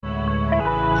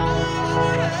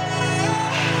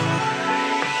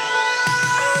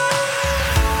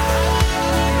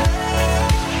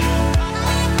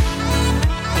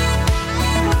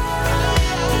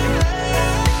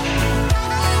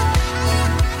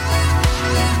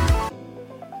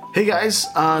Hey guys,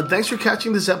 thanks for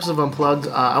catching this episode of Unplugged.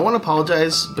 I want to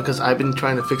apologize because I've been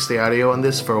trying to fix the audio on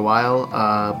this for a while,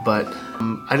 but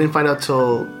I didn't find out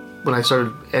till when I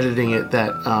started editing it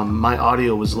that my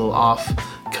audio was a little off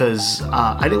because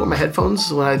I didn't wear my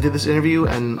headphones when I did this interview,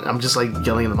 and I'm just like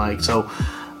yelling in the mic. So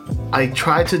I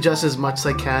tried to adjust as much as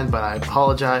I can, but I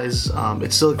apologize.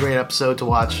 It's still a great episode to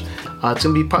watch. It's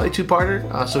going to be probably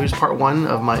two-parter. So here's part one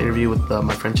of my interview with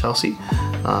my friend Chelsea,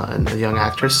 and a young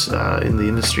actress in the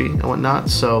industry and whatnot.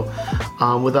 So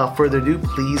without further ado,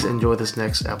 please enjoy this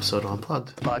next episode of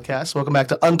Unplugged podcast. Welcome back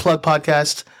to Unplugged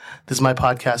podcast. This is my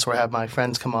podcast where I have my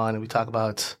friends come on and we talk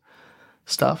about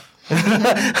stuff.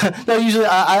 No, usually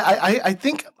I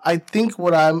think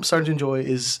what I'm starting to enjoy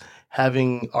is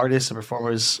having artists and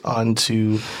performers on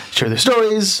to share their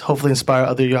stories, hopefully inspire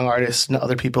other young artists and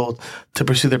other people to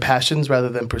pursue their passions rather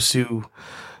than pursue,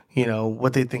 you know,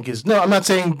 what they think is. No, I'm not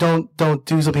saying don't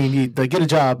do something you need. Like, get a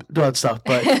job, do all that stuff,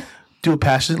 but do it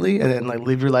passionately and then like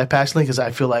live your life passionately, because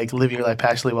I feel like living your life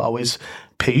passionately will always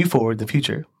pay you forward in the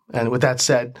future. And with that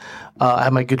said, I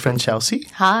have my good friend Chelsea.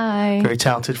 Hi. Very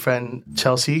talented friend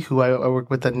Chelsea, who I work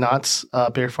with at Knott's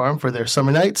Bear Farm for their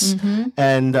summer nights. Mm-hmm.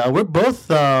 And we're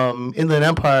both Inland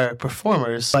Empire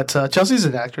performers. But Chelsea's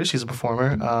an actress. She's a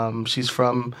performer. She's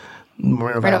from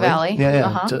Moreno Valley. Yeah.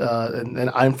 Uh-huh. And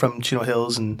I'm from Chino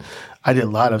Hills, and I did a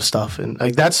lot of stuff. And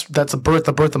like that's the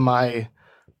birth of my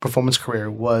performance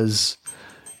career was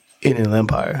in Inland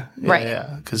Empire. Right.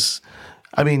 Yeah. Because,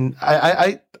 I mean,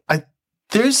 I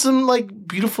there's some like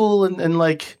beautiful and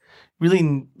like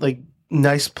really like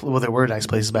nice. Well, there were nice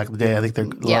places back in the day. I think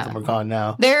a lot of them are gone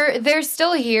now. They're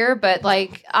still here, but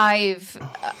like I've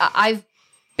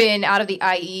been out of the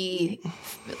IE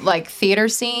like theater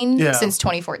scene since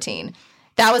 2014.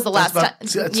 That was the last time.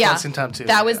 That's about the same time too.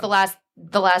 That was the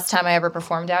last time I ever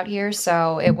performed out here.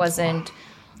 So it wasn't.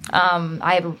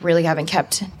 I really haven't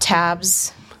kept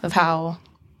tabs of how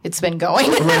it's been going.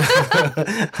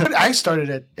 I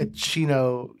started at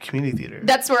Chino Community Theater.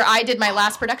 That's where I did my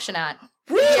last production at.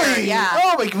 Really? Yeah.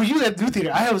 Oh, like were you at new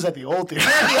theater? I was at the old theater.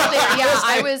 The old theater, yeah.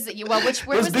 I was. Well,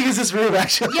 where was as big as this room,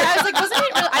 actually? Yeah, I was like, wasn't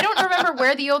it? Really, I don't remember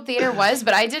where the old theater was,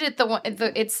 but I did it.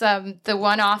 It's the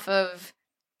one off of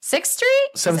 6th Street,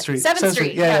 7th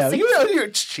Street. Yeah. You're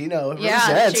at Chino. Yeah,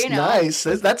 that's Chino. Nice.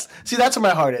 That's where my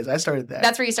heart is. I started there.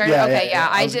 That's where you started. Okay, yeah.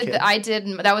 I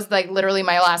did. That was like literally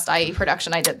my last IE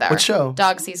production I did there. What show?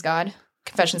 Dog Sees God.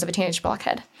 Confessions of a Teenage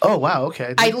Blockhead. Oh wow.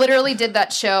 Okay. I literally did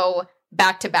that show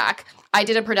back to back. I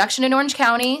did a production in Orange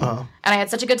County, and I had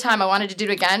such a good time. I wanted to do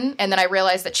it again, and then I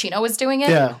realized that Chino was doing it.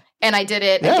 Yeah. And I did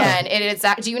it again.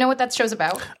 Do you know what that show's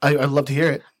about? I'd love to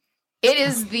hear it. It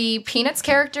is the Peanuts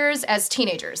characters as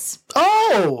teenagers.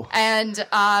 Oh. And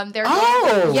they're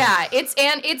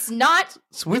it's not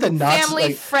weird that Knott's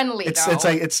family friendly. It's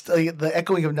like the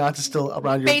echoing of Knott's is still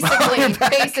around your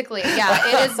basically, yeah.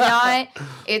 It is not.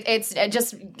 It's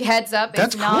just heads up.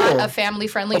 It's not a family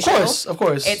friendly show. Of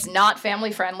course. It's not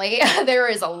family friendly. There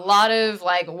is a lot of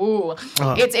like woo.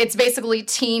 It's basically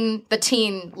the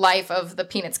teen life of the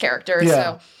Peanuts characters. Yeah.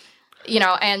 So. You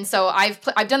know, and so I've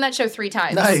done that show 3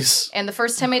 times. Nice. And the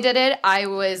first time I did it, I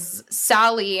was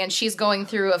Sally, and she's going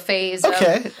through a phase.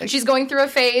 She's going through a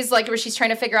phase like where she's trying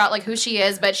to figure out like who she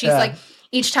is, but she's like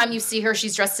each time you see her,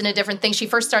 she's dressed in a different thing. She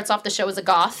first starts off the show as a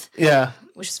goth. Yeah.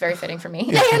 Which is very fitting for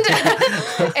me. Yeah.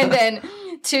 And then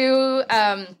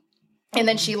and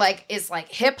then she like is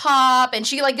like hip hop, and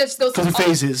she like goes through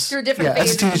phases. Through different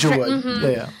phases. As a teenager would.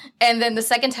 Mm-hmm. Yeah. And then the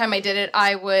second time I did it,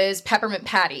 I was Peppermint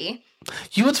Patty.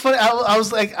 You know what's funny? I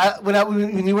was like,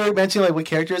 when you were mentioning like what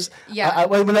characters,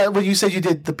 when you said you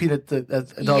did the Peanut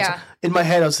adults, in my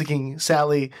head I was thinking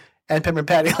Sally and Peppermint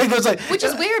Patty. Like it was like, which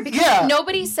is weird because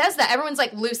nobody says that. Everyone's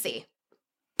like Lucy,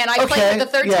 and I played the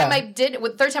third time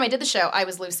I did the show. I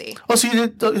was Lucy. Oh, so you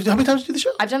did? How many times did you do the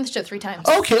show? I've done the show 3 times.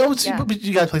 Okay, but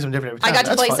you got to play something different every time. I got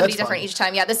to play somebody different each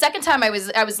time. Yeah, the second time I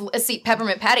was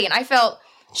Peppermint Patty, and I felt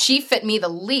she fit me the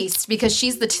least because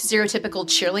she's the stereotypical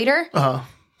cheerleader.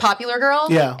 Popular girl,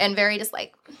 and very just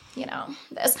like, you know,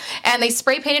 this. And they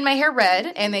spray painted my hair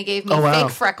red, and they gave me fake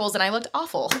freckles, and I looked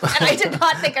awful. And I did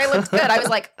not think I looked good. I was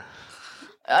like,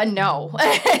 no.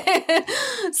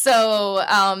 So,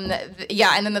 and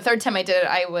then the third time I did it,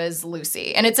 I was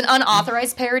Lucy. And it's an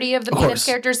unauthorized parody of the Peanuts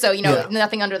characters, so, you know,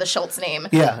 nothing under the Schultz name.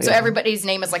 So everybody's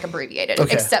name is like abbreviated,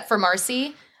 except for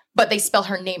Marcy. But they spell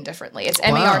her name differently. It's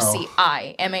Marci,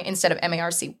 instead of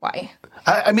Marcy.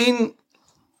 I mean...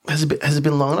 Has it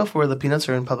been long enough where the Peanuts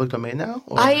are in public domain now?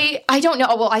 Or? I don't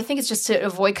know. Well, I think it's just to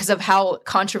avoid because of how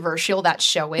controversial that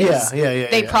show is.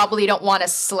 They probably don't want to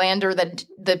slander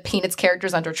the Peanuts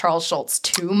characters under Charles Schultz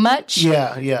too much.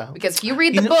 Yeah. Because if you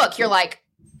read the book, you're like,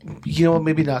 You know what?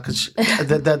 Maybe not, because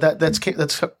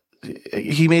that's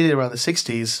he made it around the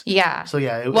 60s. Yeah. So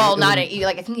yeah. I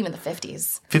think even the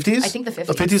 50s. 50s? I think the 50s.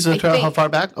 The 50s how far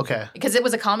back? Okay. Because it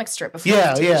was a comic strip before.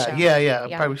 Yeah.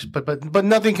 Probably, but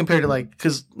nothing compared to like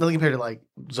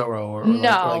Zorro or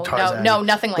like Tarzan. No,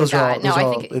 nothing like that.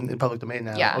 I think in public domain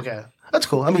now. Yeah. Okay. That's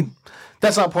cool. I mean,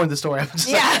 that's not important to the story. I'm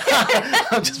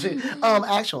just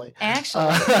actually.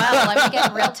 Well, let me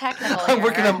get real technical here. I'm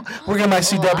working on my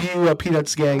CW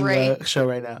Peanuts Gang show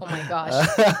right now. Oh my gosh.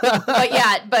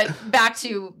 but back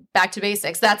to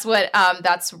basics. That's what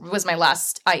was my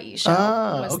last IE show.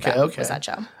 Was that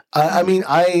show. I mean,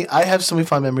 I have so many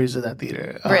fun memories of that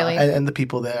theater. Really? And the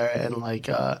people there, and like,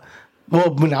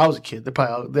 when I was a kid,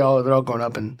 they're all grown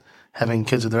up and having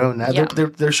kids of their own now. Yeah.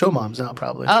 They're show moms now,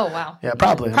 probably. Oh wow. Yeah,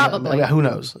 probably. I mean, who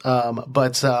knows? It's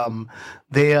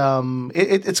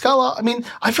got a lot. I mean,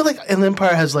 I feel like Inland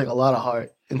Empire has like a lot of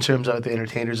heart in terms of the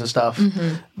entertainers and stuff.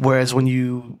 Mm-hmm. Whereas when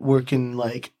you work in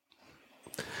like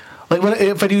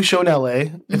if I do a show in LA,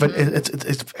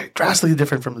 it's drastically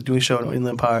different from doing a show in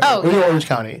Inland Empire or Orange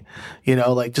County. You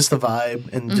know, like just the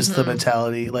vibe and just the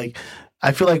mentality. Like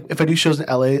I feel like if I do shows in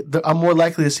LA, I'm more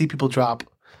likely to see people drop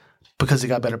because they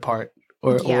got better part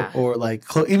or like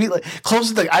even like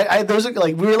close to like those are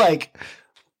like we were like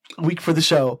a week for the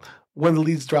show when the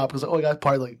leads dropped because I got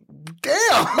part like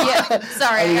damn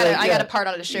sorry I got a part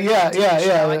on a show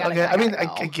okay I mean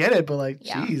I get it but like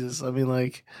Jesus I mean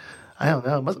like I don't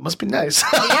know must be nice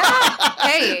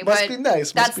hey must be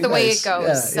nice that's the way it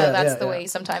goes that's the way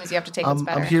sometimes you have to take what's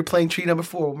better. I'm here playing tree number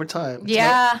 4 one more time.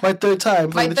 It's my third time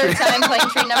playing playing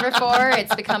tree number 4.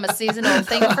 It's become a seasonal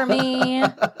thing for me,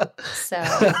 so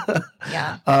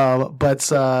yeah. No,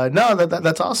 that's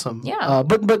awesome.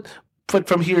 But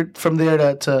from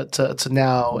there to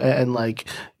now and like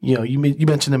you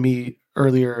mentioned to me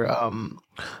earlier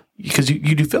because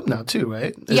you do film now too,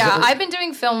 right? I've been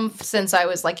doing film since I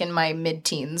was like in my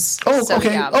mid-teens. Oh, so,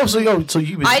 okay. Yeah. So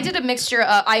you. I did a mixture.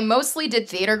 I mostly did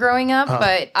theater growing up,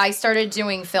 but I started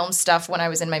doing film stuff when I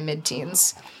was in my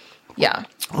mid-teens. Yeah.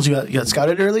 So you got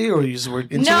scouted early, or you just were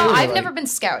into it? No, I've never been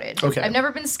scouted. Okay. I've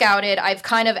never been scouted. I've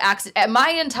kind of my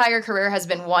entire career has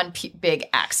been one big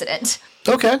accident.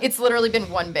 Okay. It's literally been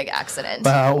one big accident.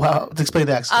 Wow. Explain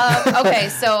the accident. Okay,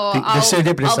 so the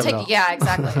serendipitous of it all. Yeah,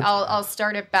 exactly. I'll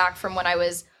start it back from when I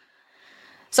was.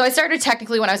 So I started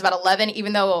technically when I was about 11,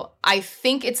 even though I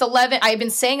think it's 11. I've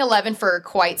been saying 11 for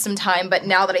quite some time, but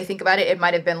now that I think about it, it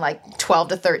might have been like 12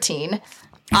 to 13.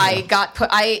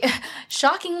 Yeah.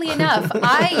 Shockingly enough,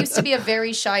 I used to be a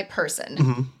very shy person.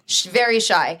 Mm-hmm. Very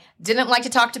shy. Didn't like to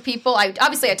talk to people. I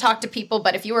talked to people,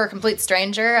 but if you were a complete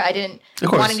stranger, I didn't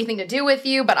want anything to do with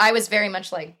you, but I was very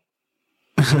much like,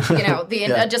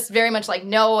 just very much like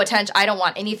no attention. I don't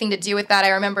want anything to do with that.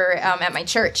 I remember at my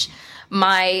church,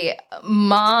 my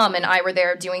mom and I were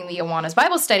there doing the Awana's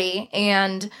Bible study,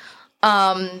 and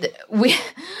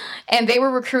they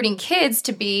were recruiting kids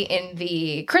to be in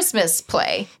the Christmas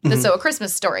play, So A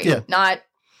Christmas Story, not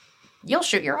You'll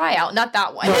Shoot Your Eye Out, not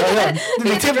that one. The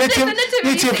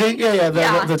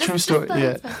true story.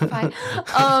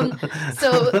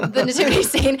 So the nativity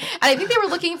scene, and I think they were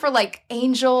looking for like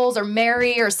angels or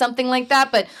Mary or something like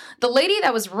that, but the lady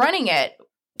that was running it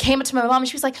came up to my mom and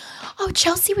she was like, "Oh,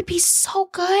 Chelsea would be so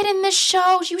good in this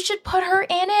show. You should put her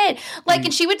in it." Like,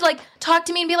 and she would like talk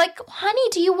to me and be like, "Honey,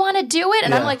 do you want to do it?"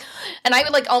 And I'm like, and I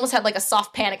would like almost had like a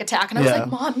soft panic attack. And I was like,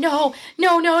 "Mom, no,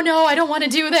 I don't want to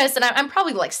do this." And I'm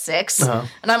probably like 6. And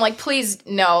I'm like, "Please,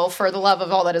 no, for the love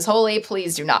of all that is holy,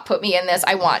 please do not put me in this.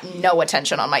 I want no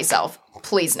attention on myself.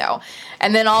 Please, no."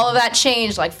 And then all of that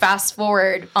changed. Like fast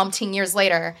forward umpteen years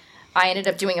later, I ended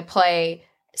up doing a play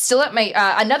still at my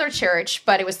another church,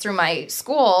 but it was through my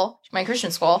school, my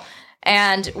Christian school,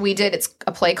 and we did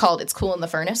a play called "It's Cool in the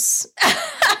Furnace," and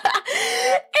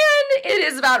it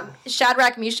is about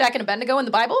Shadrach, Meshach, and Abednego in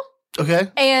the Bible.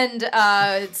 Okay. And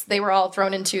they were all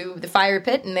thrown into the fire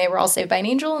pit, and they were all saved by an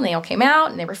angel, and they all came out,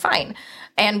 and they were fine.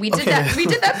 And we did that. We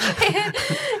did that play.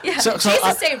 Yeah, so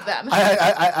Jesus saved them. I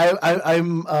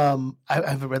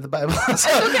haven't read the Bible. So,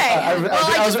 okay. I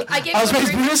was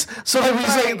raised Buddhist, so I was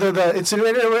like the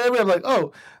incinerator or whatever. I'm like,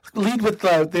 oh, lead with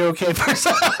they're okay first.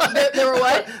 They were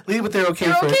what? Lead with they're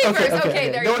okay first. Okay,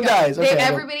 there you go. No one dies. Okay,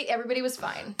 everybody was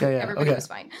fine. Yeah, everybody was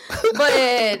fine.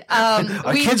 But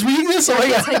are kids reading this? Oh my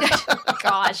God.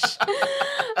 Gosh.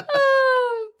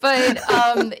 But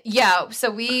so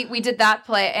we did that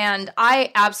play, and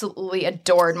I absolutely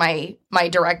adored my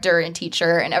director and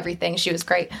teacher and everything. She was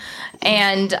great,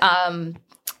 and I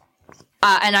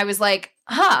was like,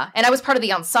 and I was part of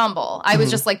the ensemble. I was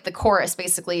just like the chorus,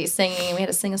 basically singing. We had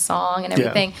to sing a song and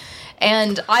everything,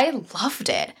 and I loved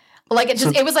it. Like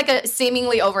it was like a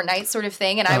seemingly overnight sort of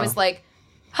thing. And I was like,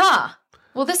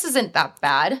 well, this isn't that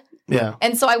bad. Yeah.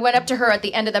 And so I went up to her at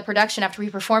the end of the production after we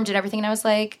performed and everything. And I was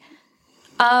like,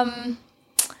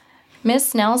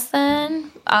 Miss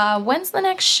Nelson, when's the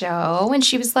next show? And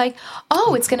she was like,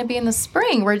 oh, it's going to be in the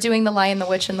spring. We're doing The Lion, the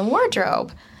Witch, and the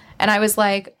Wardrobe. And I was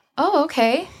like, oh,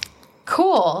 okay.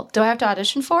 Cool. Do I have to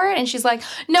audition for it? And she's like,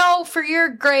 no, for your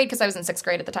grade, because I was in 6th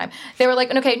grade at the time. They were like,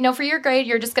 okay, no, for your grade,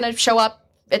 you're just going to show up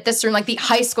at this room. Like the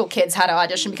high school kids had to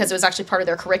audition because it was actually part of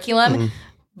their curriculum. Mm-hmm.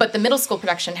 But the middle school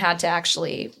production had to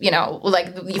actually, you know,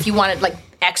 like if you wanted like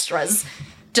extras,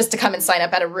 just to come and sign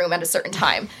up at a room at a certain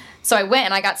time. So I went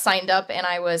and I got signed up and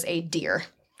I was a deer.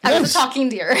 I was a talking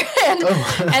deer.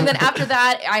 And then after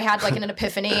that, I had like an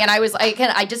epiphany and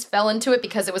I just fell into it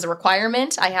because it was a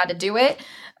requirement. I had to do it.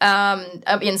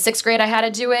 In 6th grade, I had to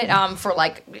do it for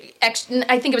like, I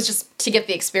think it was just to get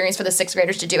the experience for the 6th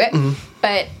graders to do it. Mm-hmm.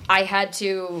 But I had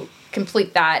to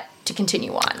complete that to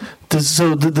continue on. Does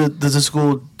the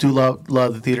school do a lot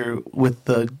of the theater with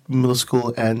the middle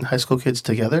school and high school kids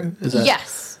together? Is that,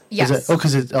 yes. Yes.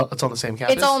 Because it's on the same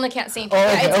campus? It's all on the same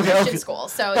campus. It's a Christian school.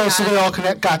 So, so they all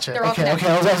connect? Gotcha. They're all connected.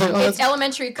 Okay. I was like, it's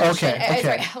elementary Christian.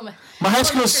 Okay. My high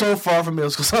school is so far from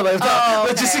middle school. So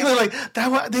logistically, like,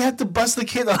 that, they had to bust the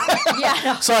kid. No.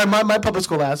 Sorry, my public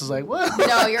school ass is like, what?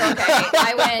 No, you're okay.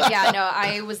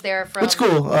 I was there from... What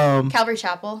school? Calvary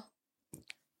Chapel.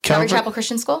 Calvary Chapel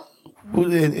Christian School.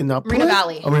 In Marina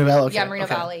Valley. Oh, Marina Valley. Okay. Yeah, Marina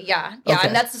Valley. Yeah. Okay.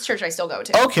 And that's the church I still go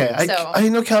to. Okay. I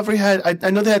didn't know Calvary had...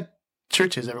 I know they had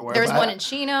churches everywhere. There's one in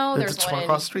Chino. There's one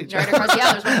across the street. Right across.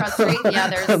 Yeah, there's one across the street. Yeah,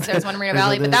 there's one in Marina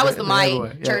Valley. But that was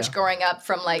my church growing up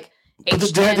from like Did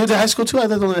they do high school too? I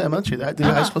thought they did elementary. They did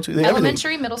high school too.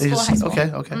 Elementary, middle school, high school. Okay.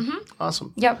 Mm-hmm.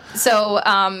 Awesome. Yep. So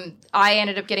I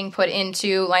ended up getting put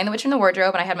into Lion, the Witch, and the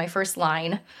Wardrobe, and I had my first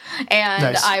line, and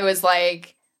nice. I was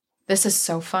like, this is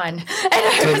so fun.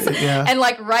 And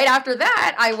like right after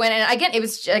that, I went and again, it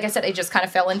was like I said, it just kind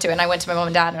of fell into it. And I went to my mom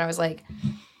and dad, and I was like,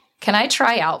 can I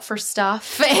try out for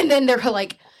stuff? And then they were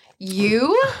like,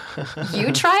 you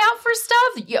try out for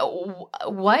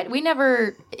stuff? What? We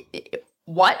never,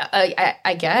 what?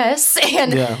 I guess.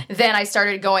 And then I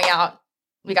started going out.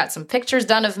 We got some pictures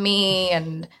done of me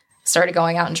and started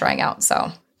going out and trying out.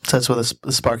 So that's where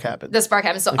the spark happened. The spark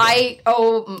happened. So I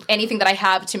owe anything that I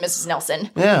have to Mrs.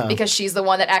 Nelson. Yeah. Because she's the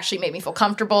one that actually made me feel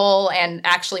comfortable and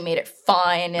actually made it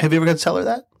fun. Have you ever got to tell her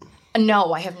that?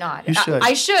 No, I have not. You should.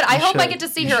 I should. I hope I get to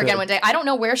see her again one day. I don't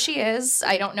know where she is.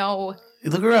 I don't know.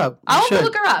 Look her up. I'll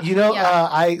look her up. You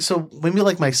know, so maybe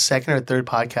like my second or third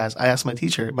podcast, I asked my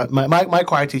teacher, my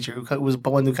choir teacher, who was the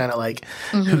one who kind of like,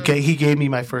 he gave me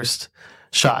my first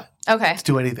shot. Okay. To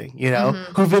do anything, you know,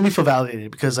 who made me feel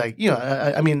validated because, like, you know,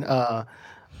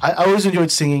 I always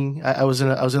enjoyed singing. I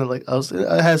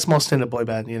had a small stint at boy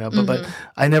band, you know, but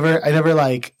I never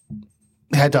like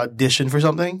had to audition for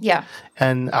something. Yeah.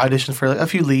 And auditioned for like a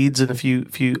few leads and a few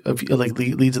like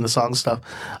leads in the song stuff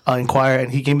in choir,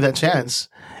 and he gave me that chance.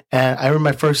 And I remember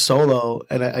my first solo,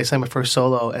 and I sang my first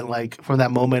solo, and like from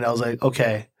that moment, I was like,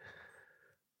 okay,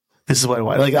 this is what I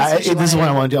want. Like this is what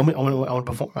I want to do. I want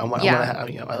to perform.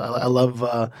 I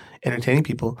love entertaining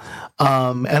people.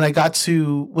 And I got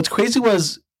to. What's crazy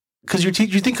was because you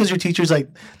think because your teachers like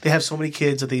they have so many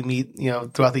kids that they meet, you know,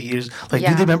 throughout the years. Like,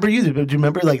 do they remember you? Do you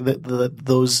remember like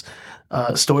those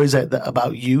stories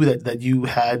about you that you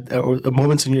had or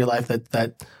moments in your life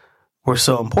that were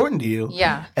so important to you?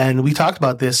 Yeah. And we talked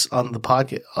about this on the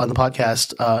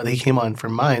podcast that he came on for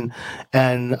mine,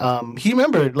 and he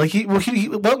remembered like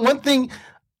one thing.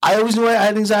 I always knew I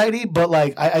had anxiety, but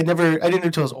like I didn't know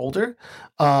until I was older.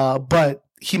 But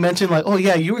he mentioned like, oh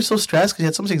yeah, you were so stressed because you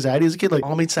had so much anxiety as a kid. Like,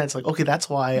 all made sense. Like, okay, that's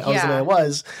why I was the way I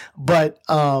was. But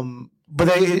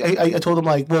I told him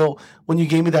like, well, when you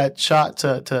gave me that shot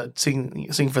to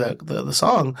sing for the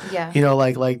song, you know,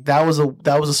 like that was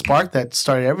a spark that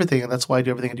started everything, and that's why I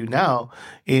do everything I do now,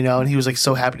 you know. And he was like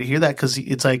so happy to hear that because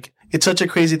it's like it's such a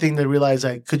crazy thing to realize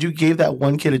that because you gave that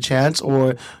one kid a chance,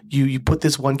 or you put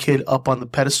this one kid up on the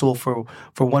pedestal for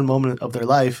one moment of their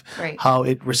life, right. How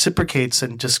it reciprocates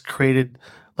and just created.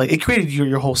 Like, it created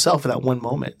your whole self in that one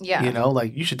moment. Yeah. You know,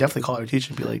 like, you should definitely call her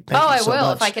teacher and be like, thank you so much. I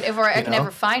will. If I could, if I can ever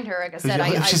find her, like I said.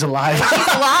 If she's alive. She's alive.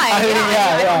 I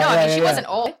don't know. I mean, she wasn't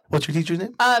old. What's your teacher's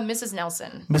name? Mrs.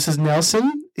 Nelson. Mrs.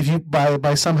 Nelson, if you,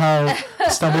 by somehow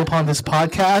stumble upon this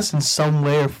podcast in some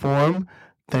way or form,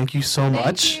 thank you so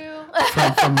much. Thank you.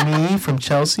 from me, from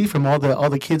Chelsea, from all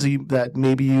the kids that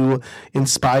maybe you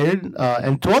inspired,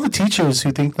 and to all the teachers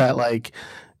who think that, like,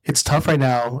 it's tough right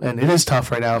now, and it is tough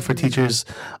right now for teachers.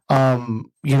 You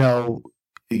know,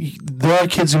 there are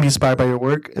kids who be inspired by your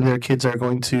work, and there are kids that are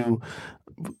going to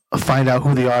find out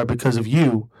who they are because of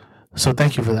you. So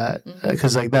thank you for that,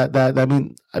 because like that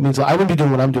means I wouldn't be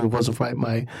doing what I'm doing if it wasn't for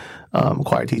my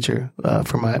choir teacher,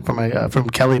 from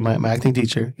Kelly, my acting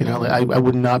teacher. You know, like I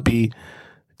would not be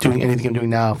doing anything I'm doing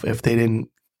now if they didn't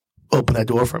open that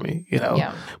door for me. You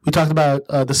know, we talked about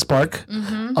the spark,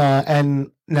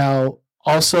 and now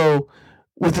also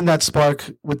within that spark,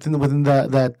 within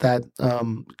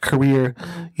that career,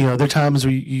 you know, there are times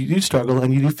where you struggle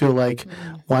and you do feel like,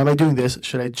 why am I doing this?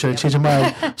 Should I change my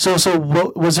mind? So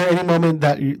what, was there any moment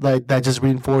that you like that just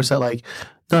reinforced that, like,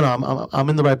 no, I'm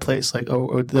in the right place, like,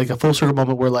 or like a full circle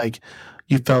moment where like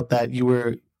you felt that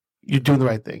you're doing the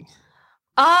right thing?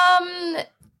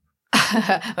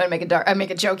 I'm gonna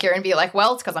make a joke here and be like,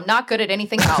 well, it's because I'm not good at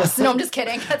anything else. No, I'm just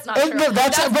kidding. That's not true.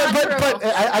 That's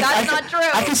not true.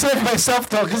 I can say it for myself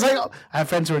though, because I have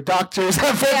friends who are doctors. I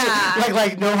have friends who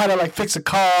like know how to like fix a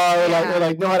car, or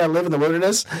like know how to live in the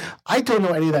wilderness. I don't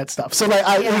know any of that stuff. So like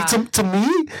to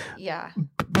me,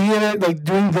 being like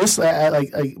doing this,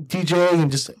 like DJing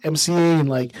and just MCing and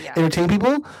like entertaining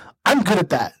people, I'm good at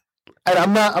that. And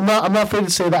I'm not afraid to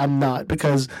say that I'm not,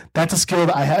 because that's a skill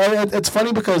that I have. It's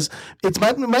funny because it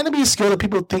might not be a skill that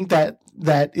people think that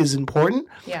is important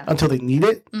until they need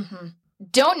it.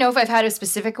 Don't know if I've had a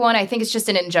specific one. I think it's just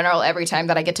in general, every time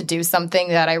that I get to do something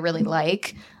that I really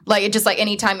like it just like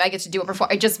anytime I get to do it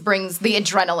before, it just brings the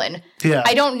adrenaline. Yeah.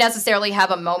 I don't necessarily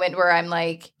have a moment where I'm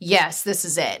like, yes, this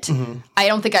is it. I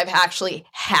don't think I've actually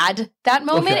had that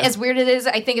moment. As weird as it is,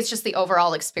 I think it's just the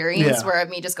overall experience where of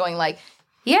me just going like,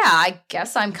 yeah, I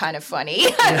guess I'm kind of funny.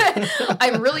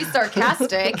 I'm really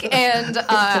sarcastic, and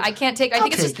I can't take. I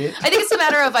think it's a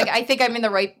matter of like, I think I'm in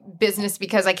the right business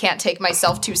because I can't take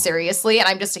myself too seriously, and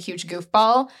I'm just a huge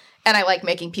goofball, and I like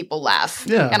making people laugh.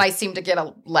 Yeah. And I seem to get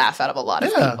a laugh out of a lot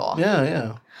of people.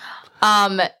 Yeah.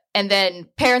 And then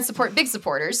parents support, big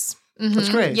supporters. That's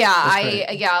great.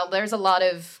 Yeah, there's a lot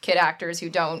of kid actors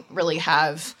who don't really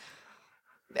have.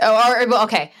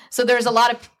 So there's a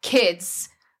lot of kids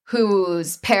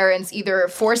whose parents either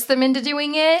force them into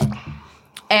doing it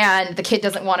and the kid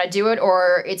doesn't want to do it,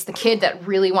 or it's the kid that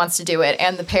really wants to do it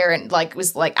and the parent like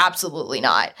was like, absolutely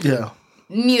not. Yeah.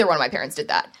 Neither one of my parents did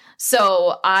that.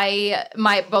 So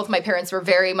both my parents were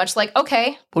very much like,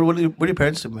 okay. What do your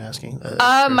parents do, am I asking?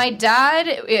 My dad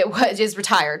is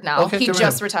retired now. Okay, he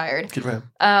just retired. Good for him.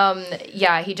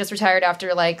 He just retired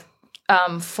after like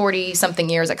 40-something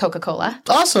years at Coca-Cola.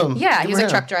 Awesome. Yeah, he was a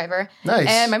truck driver. Nice.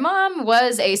 And my mom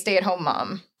was a stay-at-home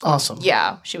mom. Awesome.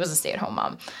 Yeah, she was a stay-at-home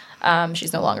mom.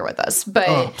 She's no longer with us.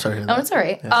 But sorry to hear that. It's all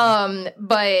right.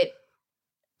 But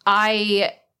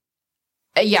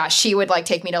she would like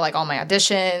take me to like all my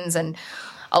auditions and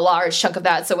a large chunk of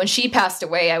that. So when she passed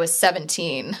away, I was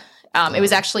 17. It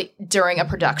was actually during a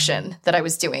production that I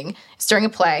was doing. It's during a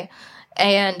play.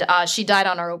 And she died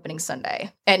on our opening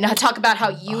Sunday. And talk about how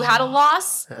you had a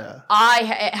loss. Yeah.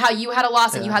 How you had a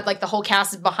loss and you had like the whole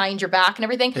cast behind your back and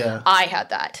everything. Yeah. I had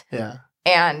that. Yeah.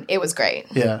 And it was great.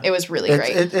 Yeah. It was really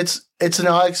great. It's an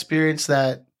odd experience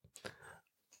that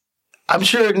I'm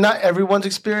sure not everyone's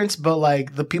experience, but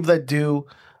like the people that do,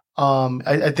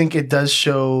 I think it does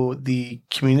show the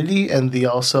community and the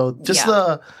also just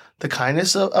the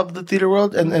kindness of the theater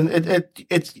world. And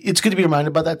it's good to be reminded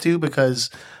about that too, because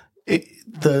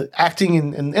the acting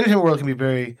and entertainment world can be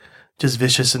very just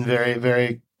vicious and very,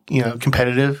 very,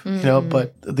 competitive,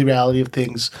 but the reality of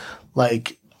things,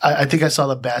 like, I think I saw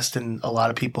the best in a lot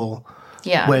of people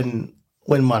when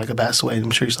Monica passed away.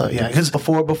 I'm sure you saw it. Yeah. Because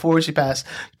before she passed,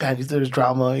 there's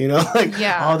drama,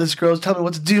 all this girls tell me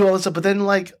what to do, all this stuff. But then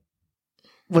like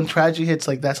when tragedy hits,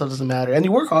 like that stuff doesn't matter. And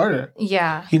you work harder.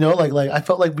 Yeah. Like I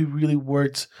felt like we really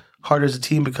worked harder as a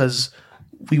team because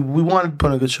we wanted to put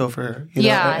on a good show for her,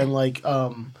 and like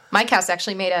my cast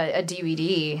actually made a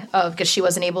DVD of, because she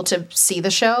wasn't able to see the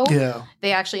show. Yeah,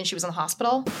 and she was in the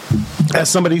hospital.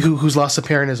 As somebody who's lost a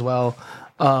parent as well,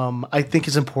 I think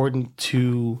it's important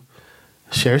to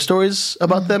share stories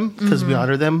about them because we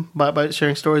honor them by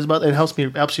sharing stories about them. It helps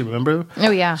you remember.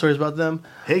 Stories about them.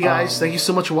 Hey guys, thank you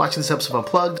so much for watching this episode of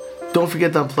Unplugged. Don't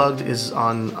forget that Unplugged is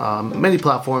on many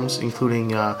platforms,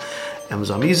 including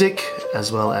Amazon Music,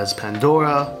 as well as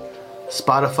Pandora,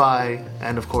 Spotify,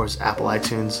 and of course Apple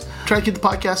iTunes. Try to keep the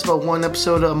podcast about one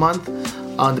episode a month,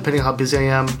 depending on how busy I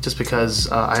am, just because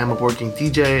I am a working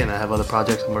DJ and I have other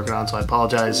projects I'm working on, so I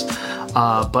apologize.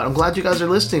 But I'm glad you guys are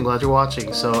listening, glad you're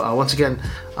watching. So once again,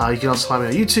 you can also find me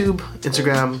on YouTube,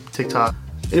 Instagram, TikTok.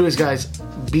 Anyways guys,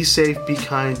 be safe, be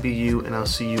kind, be you, and I'll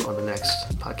see you on the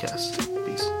next podcast.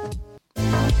 Peace.